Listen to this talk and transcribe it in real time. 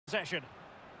possession.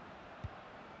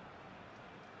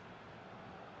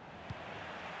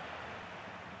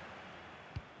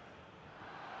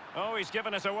 Oh, he's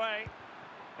given it away.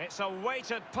 It's a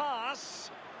weighted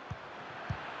pass.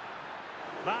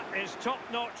 That is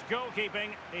top-notch goalkeeping.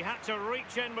 He had to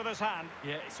reach in with his hand.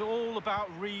 Yeah, it's all about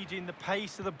reading the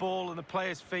pace of the ball and the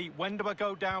player's feet. When do I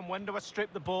go down? When do I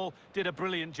strip the ball? Did a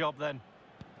brilliant job then.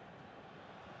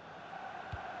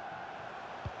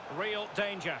 Real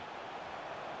danger.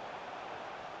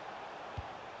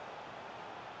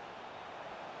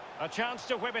 A chance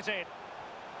to whip it in.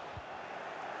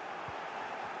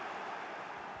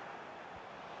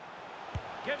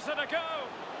 Gives it a go.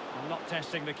 Not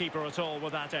testing the keeper at all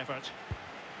with that effort.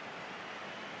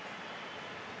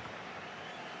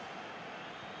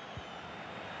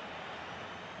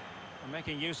 And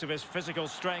making use of his physical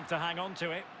strength to hang on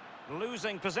to it.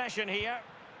 Losing possession here.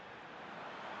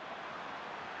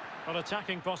 But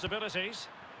attacking possibilities.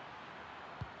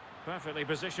 Perfectly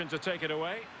positioned to take it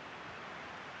away.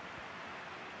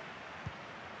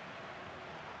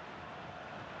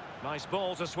 Nice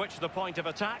ball to switch the point of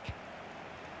attack.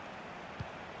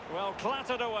 Well,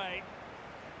 clattered away.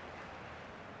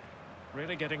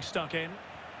 Really getting stuck in.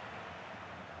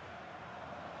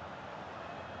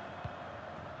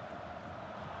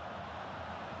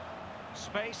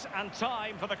 Space and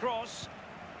time for the cross.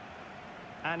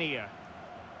 Anir.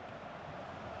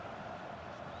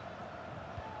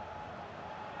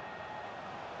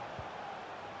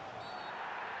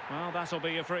 Well, that'll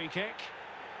be a free kick.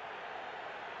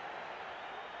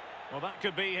 Well, that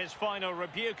could be his final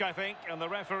rebuke, I think, and the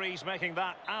referee's making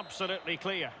that absolutely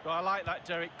clear. Well, I like that,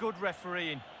 Derek. Good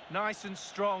refereeing. Nice and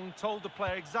strong. Told the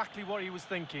player exactly what he was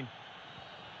thinking.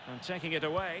 And taking it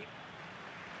away.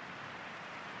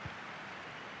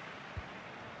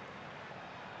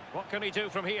 What can he do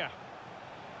from here?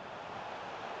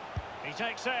 He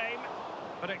takes aim,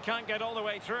 but it can't get all the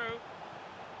way through.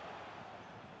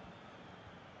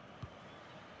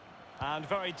 And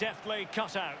very deftly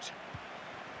cut out.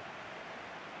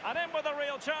 And in with a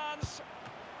real chance.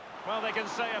 Well, they can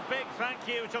say a big thank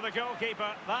you to the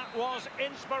goalkeeper. That was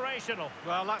inspirational.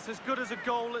 Well, that's as good as a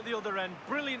goal at the other end.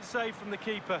 Brilliant save from the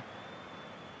keeper.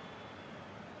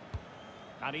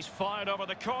 And he's fired over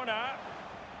the corner.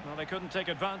 Well, they couldn't take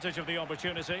advantage of the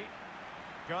opportunity.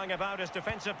 Going about his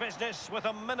defensive business with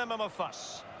a minimum of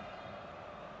fuss.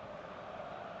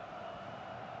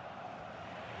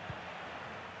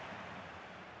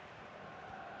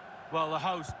 Well, the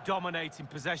host dominating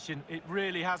possession. It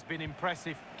really has been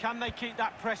impressive. Can they keep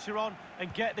that pressure on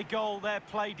and get the goal their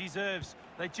play deserves?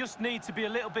 They just need to be a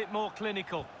little bit more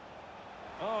clinical.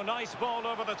 Oh, nice ball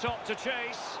over the top to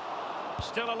chase.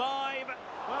 Still alive.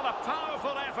 Well, a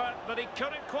powerful effort, but he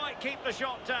couldn't quite keep the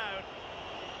shot down.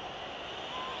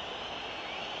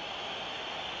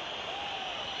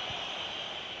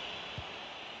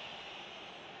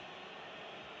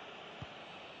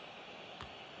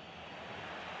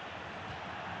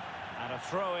 And a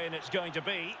throw-in it's going to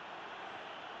be.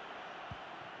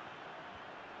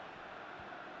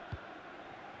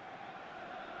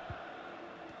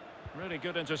 Really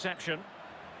good interception.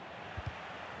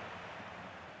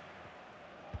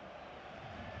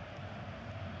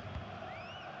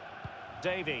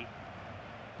 Davey.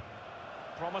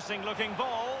 Promising looking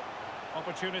ball.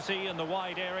 Opportunity in the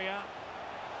wide area.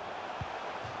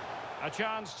 A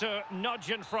chance to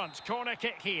nudge in front. Corner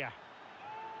kick here.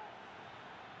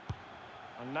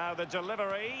 And now the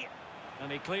delivery.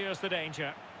 And he clears the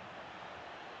danger.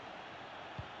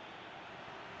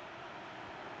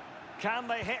 Can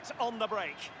they hit on the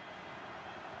break?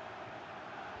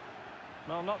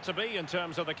 Well, not to be in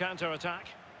terms of the counter-attack.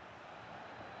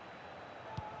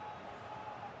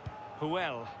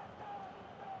 Puel.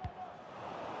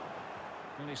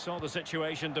 And he saw the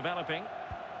situation developing.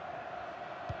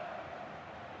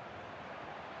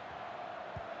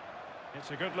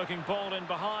 It's a good-looking ball in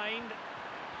behind.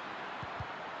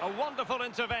 A wonderful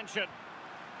intervention.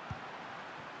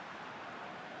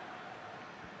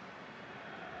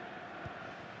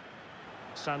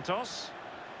 Santos.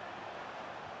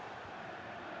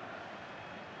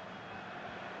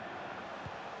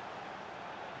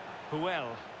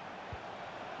 Puel.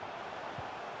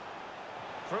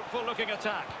 Fruitful looking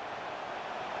attack.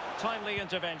 Timely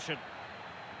intervention.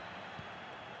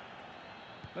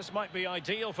 This might be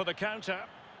ideal for the counter.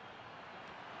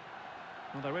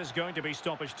 Well, there is going to be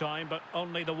stoppage time, but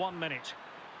only the 1 minute.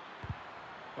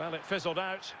 Well, it fizzled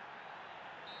out.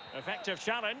 Effective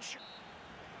challenge.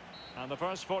 And the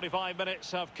first 45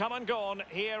 minutes have come and gone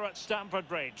here at Stamford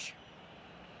Bridge.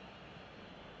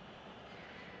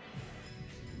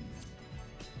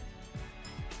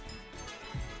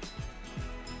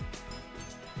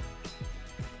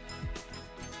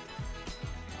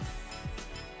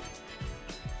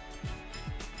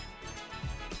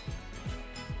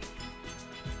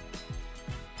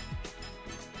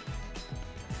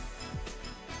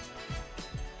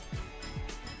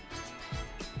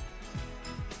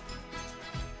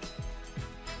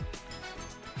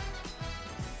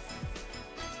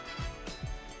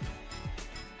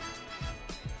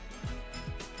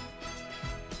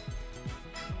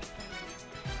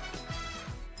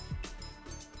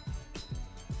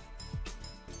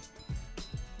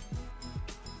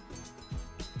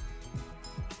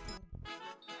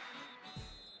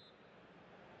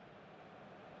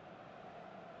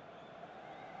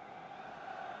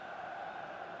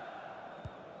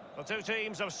 The two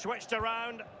teams have switched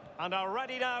around and are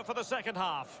ready now for the second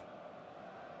half.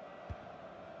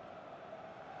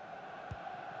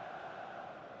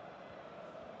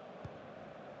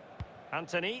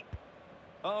 Anthony.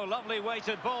 Oh, lovely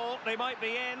weighted ball. They might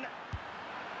be in.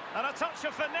 And a touch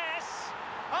of finesse.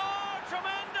 Oh,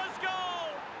 tremendous goal!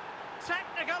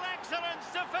 Technical excellence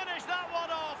to finish that one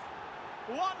off.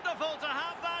 Wonderful to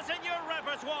have that in your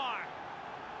repertoire.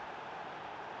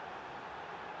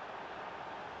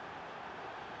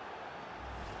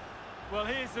 Well,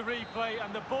 here's the replay,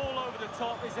 and the ball over the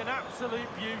top is an absolute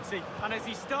beauty. And as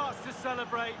he starts to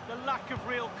celebrate, the lack of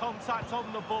real contact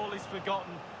on the ball is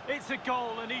forgotten. It's a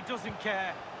goal, and he doesn't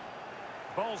care.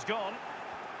 Ball's gone.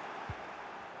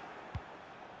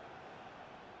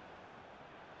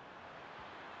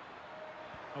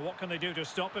 Well, what can they do to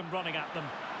stop him running at them?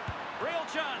 Real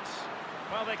chance.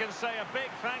 Well, they can say a big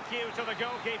thank you to the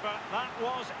goalkeeper. That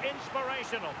was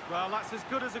inspirational. Well, that's as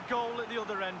good as a goal at the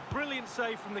other end. Brilliant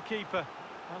save from the keeper.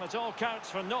 And it all counts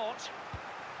for naught.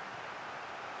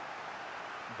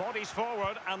 Bodies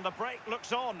forward and the break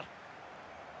looks on.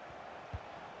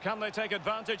 Can they take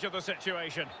advantage of the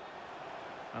situation?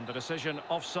 And the decision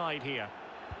offside here.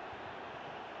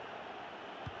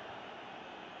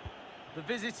 The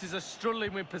visitors are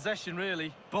struggling with possession,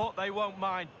 really, but they won't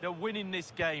mind. They're winning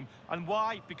this game. And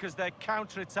why? Because their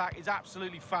counter-attack is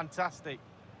absolutely fantastic.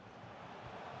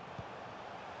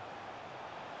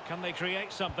 Can they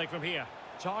create something from here?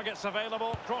 Targets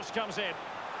available, cross comes in.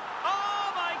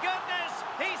 Oh, my goodness!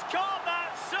 He's caught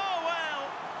that so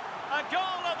well! A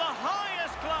goal of the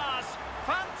highest class.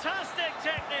 Fantastic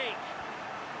technique.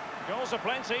 Goals are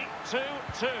plenty,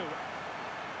 2-2.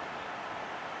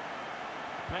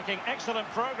 Making excellent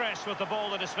progress with the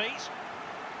ball at his feet.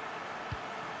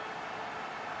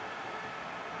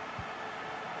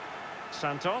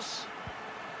 Santos.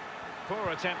 Poor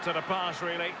attempt at a pass,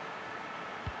 really.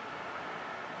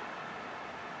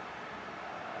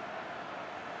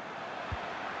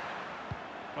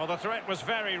 Well, the threat was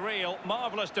very real.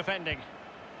 Marvellous defending.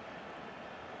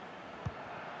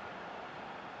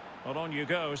 Well, on you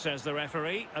go, says the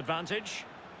referee. Advantage.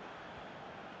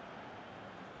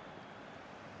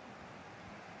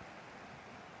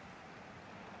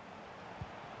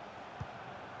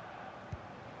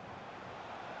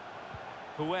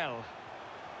 Puel.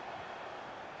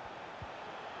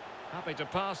 Happy to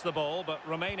pass the ball, but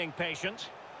remaining patient.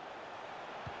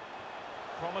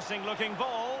 Promising looking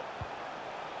ball.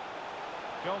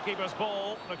 Goalkeeper's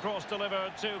ball, the cross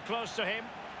delivered too close to him.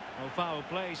 Well, foul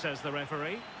play, says the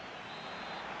referee.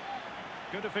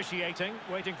 Good officiating,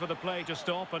 waiting for the play to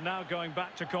stop and now going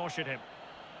back to caution him.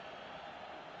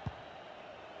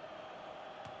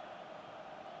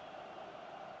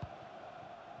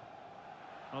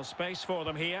 Well, space for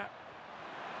them here.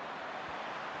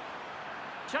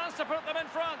 Chance to put them in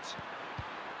front.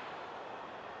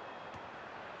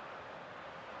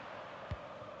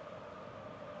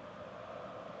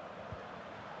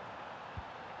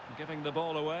 Giving the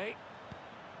ball away.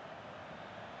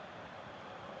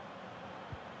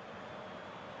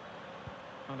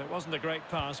 And it wasn't a great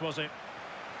pass, was it?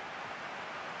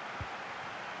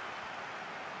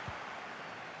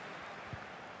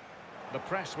 The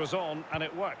press was on and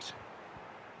it worked.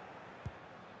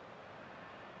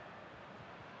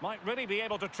 Might really be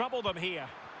able to trouble them here.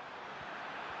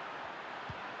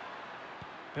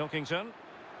 Pilkington.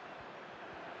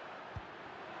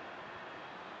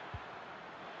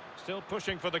 Still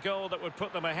pushing for the goal that would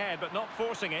put them ahead, but not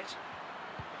forcing it.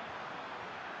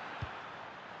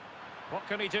 What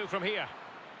can he do from here?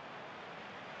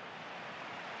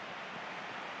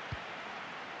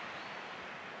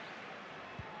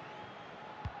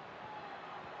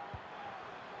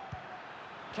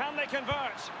 Can they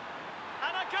convert?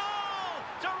 And a goal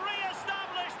to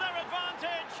re-establish their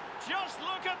advantage. Just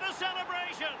look at the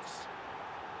celebrations.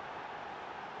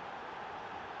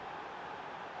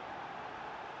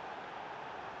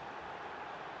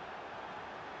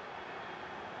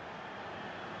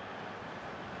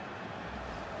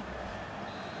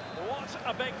 What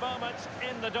a big moment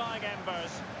in the dying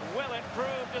embers. Will it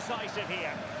prove decisive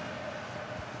here?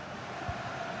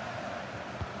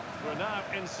 We're now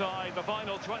inside the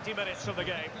final 20 minutes of the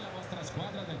game. La vostra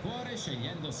squadra del cuore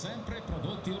scegliendo sempre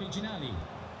prodotti originali.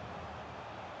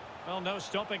 Well, no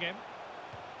stopping him.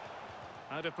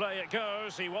 How to play it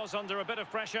goes. He was under a bit of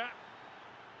pressure.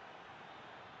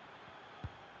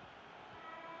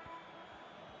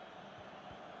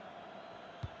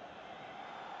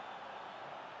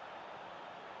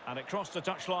 And it crossed the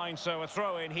touchline, so a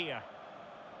throw in here.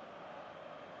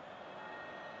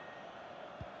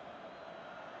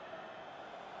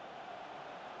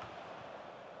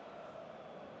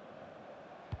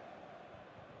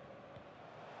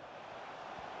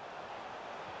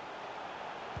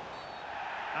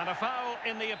 And a foul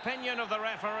in the opinion of the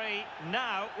referee.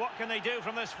 Now, what can they do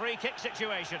from this free kick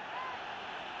situation?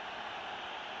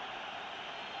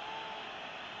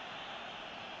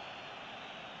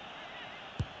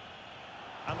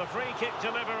 And the free kick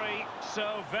delivery,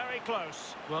 so very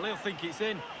close. Well, he'll think it's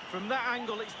in. From that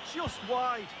angle, it's just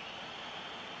wide.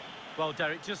 Well,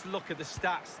 Derek, just look at the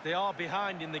stats. They are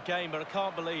behind in the game, but I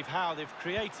can't believe how they've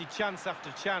created chance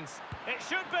after chance. It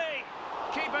should be.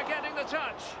 Keeper getting the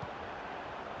touch.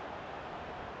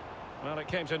 Well, it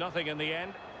came to nothing in the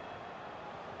end.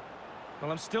 Well,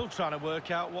 I'm still trying to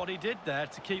work out what he did there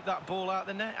to keep that ball out of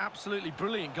the net. Absolutely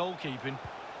brilliant goalkeeping.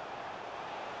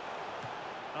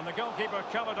 And the goalkeeper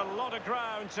covered a lot of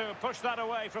ground to push that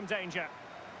away from danger.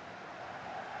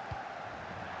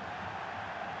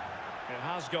 It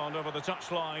has gone over the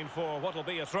touchline for what will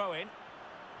be a throw-in.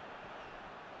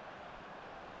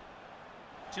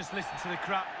 Just listen to the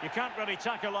crowd. You can't really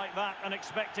tackle like that and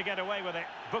expect to get away with it.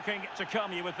 Booking to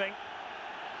come, you would think.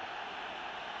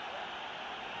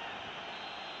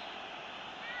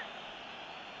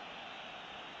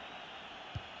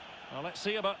 Well, let's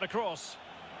see about the cross.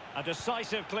 A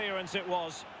decisive clearance it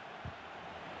was.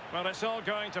 Well, it's all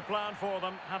going to plan for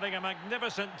them, having a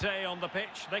magnificent day on the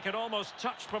pitch. They could almost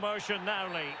touch promotion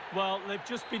now, Lee. Well, they've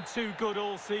just been too good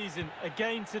all season.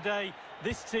 Again today,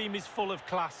 this team is full of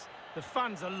class. The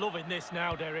fans are loving this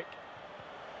now, Derek.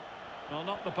 Well,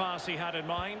 not the pass he had in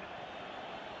mind.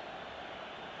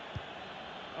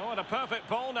 Oh, and a perfect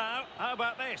ball now. How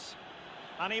about this?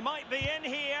 And he might be in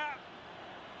here.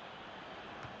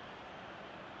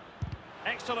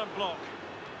 Excellent block.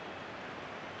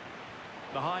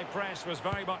 The high press was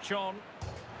very much on.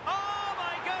 Oh,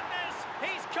 my goodness!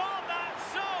 He's caught that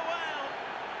so well!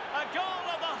 A goal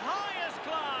of the highest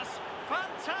class.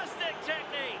 Fantastic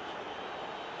technique.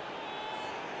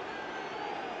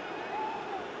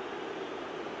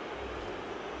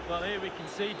 Well, here we can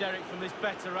see, Derek, from this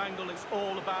better angle, it's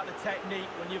all about the technique.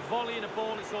 When you're volleying a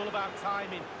ball, it's all about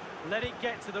timing. Let it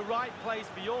get to the right place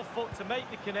for your foot to make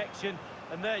the connection,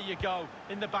 and there you go,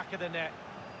 in the back of the net.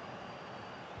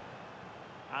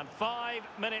 And 5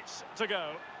 minutes to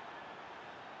go.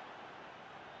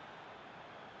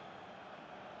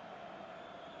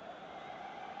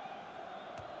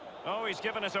 Oh, he's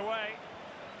given it away.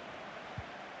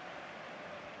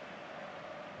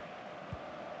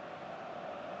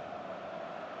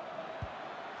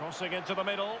 Crossing into the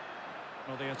middle.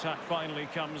 Well, the attack finally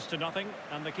comes to nothing,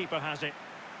 and the keeper has it.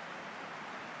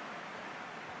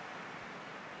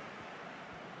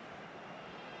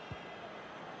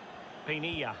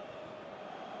 Pinilla.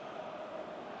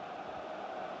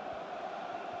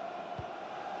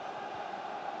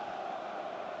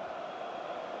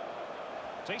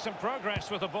 Decent progress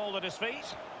with the ball at his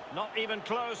feet. Not even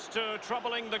close to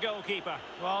troubling the goalkeeper.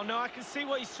 Well, no, I can see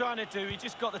what he's trying to do. He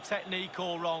just got the technique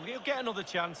all wrong. He'll get another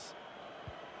chance.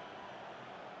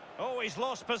 Oh, he's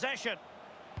lost possession.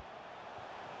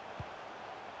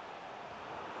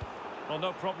 Well,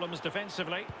 no problems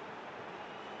defensively.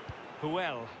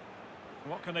 Puel.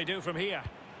 What can they do from here?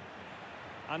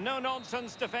 And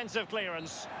no-nonsense defensive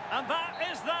clearance. And that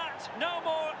is that. No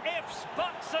more ifs,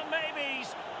 buts and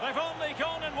maybes. They've only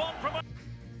gone in one promotion.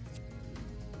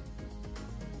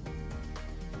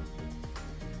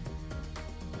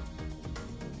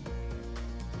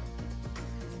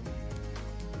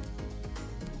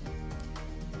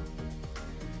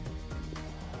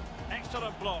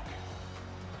 Excellent block.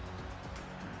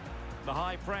 The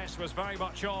high press was very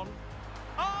much on.